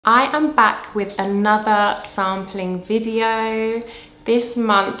I am back with another sampling video. This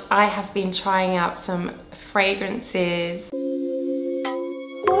month I have been trying out some fragrances.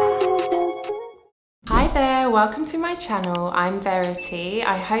 Hi there, welcome to my channel. I'm Verity.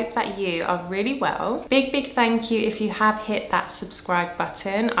 I hope that you are really well. Big thank you if you have hit that subscribe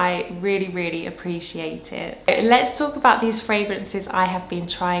button. I really appreciate it. Let's talk about these fragrances I have been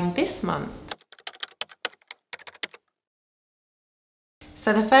trying this month.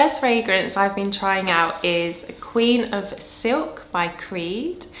 So the first fragrance I've been trying out is Queen of Silk by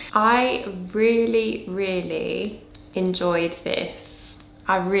Creed. I really enjoyed this.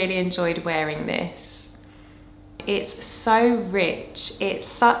 I really enjoyed wearing this. It's so rich. It's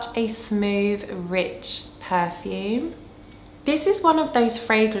such a smooth, rich perfume. This is one of those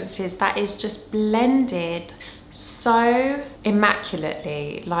fragrances that is just blended so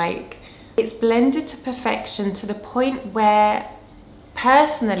immaculately. Like, it's blended to perfection to the point where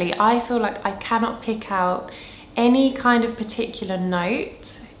personally, I feel like I cannot pick out any kind of particular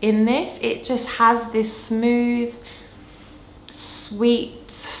note in this. It just has this smooth,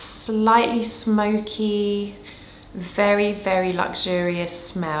 sweet, slightly smoky, very luxurious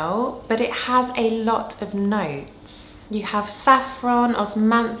smell, but it has a lot of notes. You have saffron,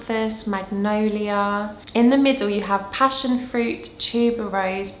 osmanthus, magnolia. In the middle, you have passion fruit,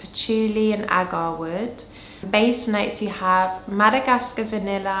 tuberose, patchouli, and agar wood. Base notes, you have Madagascar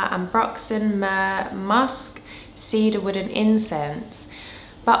vanilla, ambroxan, myrrh, musk, cedarwood, and incense.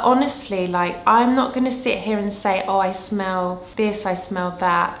 But honestly, like, I'm not going to sit here and say, oh, I smell this, I smell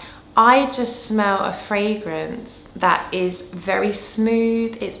that. I just smell a fragrance that is very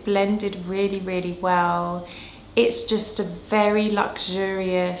smooth. It's blended really well. It's just a very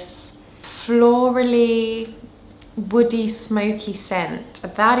luxurious, florally, woody, smoky scent.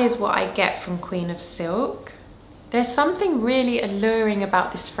 That is what I get from Queen of Silk. There's something really alluring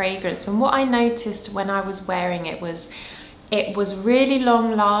about this fragrance, and what I noticed when I was wearing it was really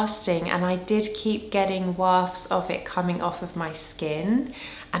long lasting, and I did keep getting wafts of it coming off of my skin,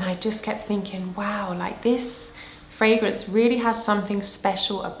 and I just kept thinking, wow, like, this fragrance really has something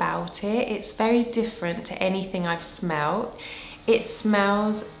special about it. It's very different to anything I've smelled. It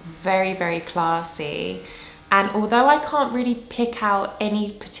smells very classy. And although I can't really pick out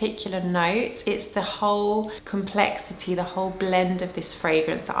any particular notes, it's the whole complexity, the whole blend of this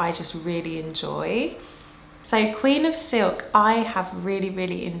fragrance that I just really enjoy. So Queen of Silk, I have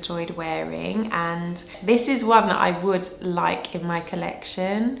really enjoyed wearing, and this is one that I would like in my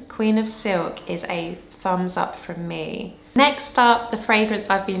collection. Queen of Silk is a thumbs up from me. Next up, the fragrance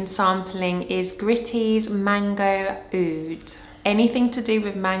I've been sampling is Gritti's Mango Oud. Anything to do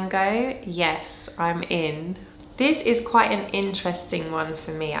with mango, yes, I'm in. This is quite an interesting one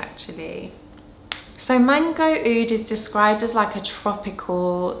for me, actually. So Mango Oud is described as like a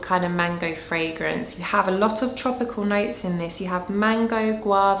tropical kind of mango fragrance. You have a lot of tropical notes in this. You have mango,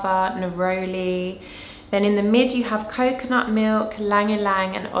 guava, neroli. Then in the mid you have coconut milk,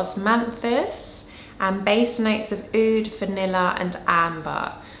 ylang-ylang, and osmanthus, and base notes of oud, vanilla, and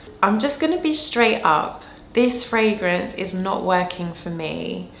amber. I'm just gonna be straight up. This fragrance is not working for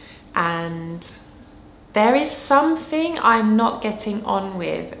me, and there is something I'm not getting on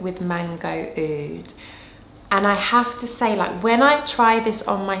with Mango Oud. And I have to say, like, when I try this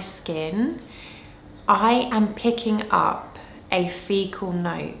on my skin, I am picking up a fecal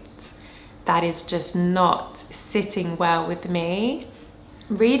note that is just not sitting well with me.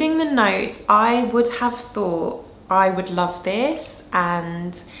 Reading the notes, I would have thought I would love this,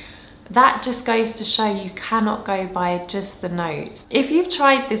 and that just goes to show you cannot go by just the notes. If you've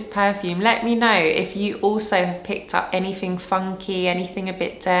tried this perfume, let me know if you also have picked up anything funky, anything a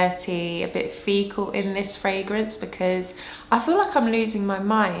bit dirty, a bit fecal in this fragrance, because I feel like I'm losing my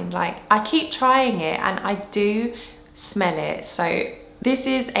mind. Like, I keep trying it and I do smell it. So this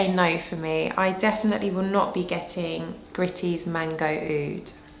is a no for me. I definitely will not be getting Gritti's Mango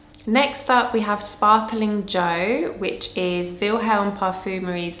Oud. Next up, we have Sparkling Jo, which is Vilhelm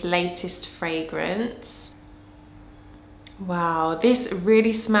Parfumery's latest fragrance. Wow, this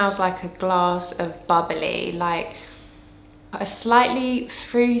really smells like a glass of bubbly, like a slightly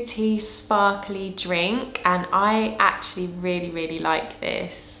fruity, sparkly drink, and I actually really like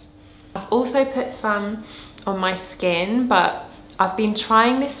this. I've also put some on my skin, but I've been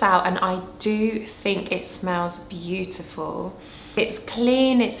trying this out and I do think it smells beautiful. It's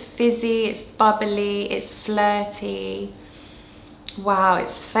clean, it's fizzy, it's bubbly, it's flirty. Wow,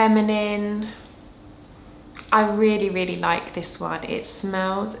 it's feminine. I really like this one. It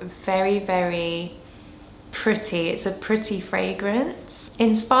smells very pretty. It's a pretty fragrance.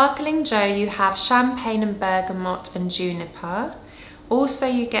 In Sparkling Jo, you have champagne and bergamot and juniper. Also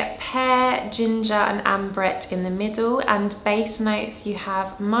you get pear, ginger and ambrette in the middle, and base notes you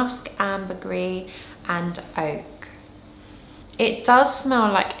have musk, ambergris and oak. It does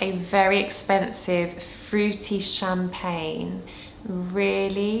smell like a very expensive fruity champagne.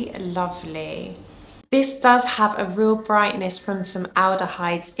 Really lovely. This does have a real brightness from some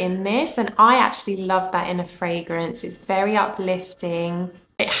aldehydes in this, and I actually love that in a fragrance. It's very uplifting.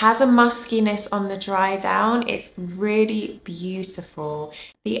 It has a muskiness on the dry down. It's really beautiful.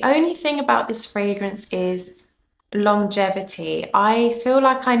 The only thing about this fragrance is longevity. I feel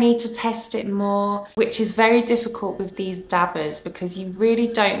like I need to test it more, which is very difficult with these dabbers because you really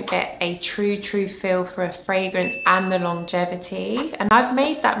don't get a true feel for a fragrance and the longevity. And I've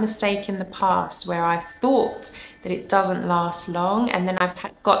made that mistake in the past where I thought that it doesn't last long, and then I've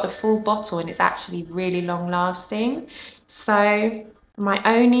got the full bottle and it's actually really long lasting. So my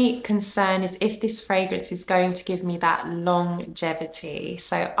only concern is if this fragrance is going to give me that longevity.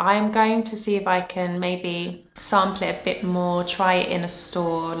 So I'm going to see if I can maybe sample it a bit more, try it in a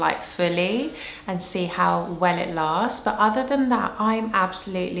store like fully and see how well it lasts. But other than that, I'm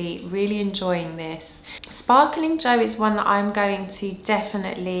absolutely really enjoying this. Sparkling Jo is one that I'm going to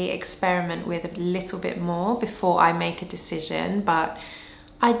definitely experiment with a little bit more before I make a decision, but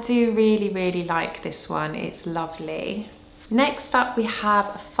I do really like this one. It's lovely. Next up we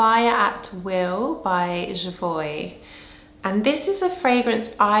have Fire at Will by Jovoy. And this is a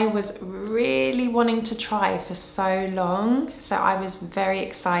fragrance I was really wanting to try for so long. So I was very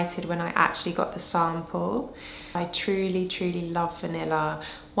excited when I actually got the sample. I truly love vanilla.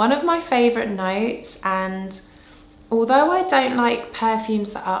 One of my favorite notes, and although I don't like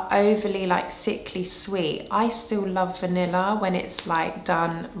perfumes that are overly like sickly sweet, I still love vanilla when it's like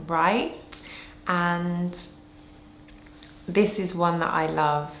done right. And this is one that I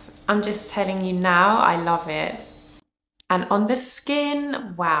love. I'm just telling you now, I love it. And on the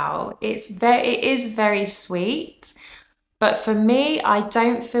skin, wow, it is very sweet. But for me, I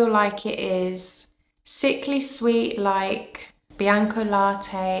don't feel like it is sickly sweet like Bianco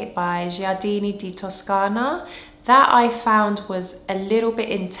Latte by Giardini di Toscana. That I found was a little bit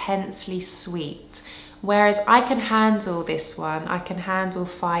intensely sweet. Whereas I can handle this one. I can handle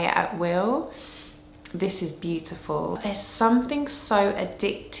Fire at Will. This is beautiful. There's something so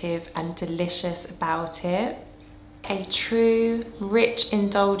addictive and delicious about it. A true, rich,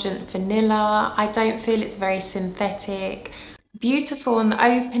 indulgent vanilla. I don't feel it's very synthetic. Beautiful in the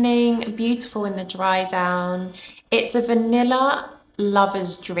opening, beautiful in the dry down. It's a vanilla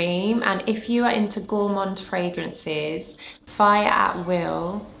lover's dream, and if you are into gourmand fragrances, Fire at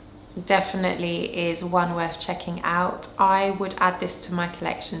Will definitely is one worth checking out. I would add this to my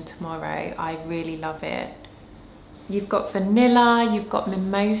collection tomorrow. I really love it. You've got vanilla, you've got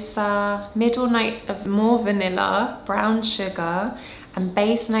mimosa, middle notes of more vanilla, brown sugar, and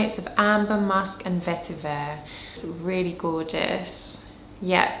base notes of amber, musk and vetiver. It's really gorgeous.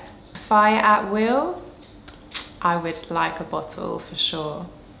 Yep, Fire at Will, I would like a bottle for sure.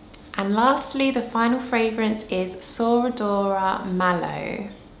 And lastly, the final fragrance is Sora Dora Mallow.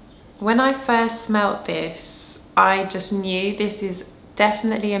 When I first smelled this, I just knew this is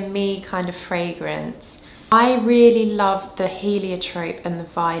definitely a me kind of fragrance. I really love the heliotrope and the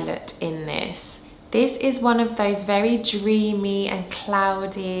violet in this. This is one of those very dreamy and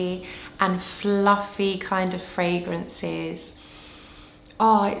cloudy and fluffy kind of fragrances.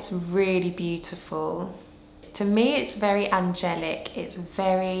 Oh, it's really beautiful. To me, it's very angelic. It's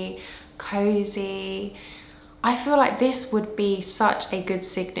very cozy. I feel like this would be such a good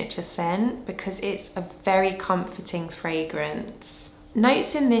signature scent because it's a very comforting fragrance.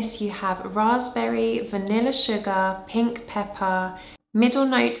 Notes in this, you have raspberry, vanilla sugar, pink pepper, middle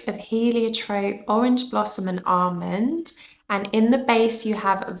notes of heliotrope, orange blossom and almond, and in the base you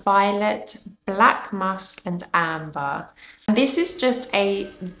have violet, black musk and amber. And this is just a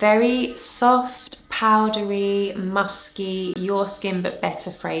very soft, powdery, musky, your skin but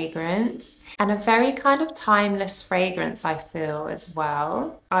better fragrance. And a very kind of timeless fragrance, I feel, as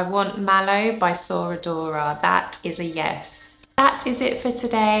well. I want Mallow by Sora Dora. That is a yes. That is it for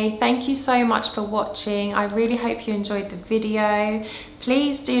today. Thank you so much for watching. I really hope you enjoyed the video.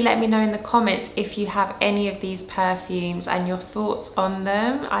 Please do let me know in the comments if you have any of these perfumes and your thoughts on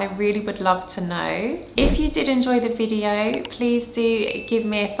them. I really would love to know. If you did enjoy the video, please do give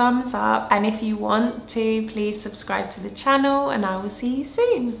me a thumbs up. And if you want to, please subscribe to the channel and I will see you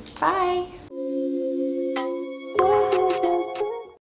soon. Bye.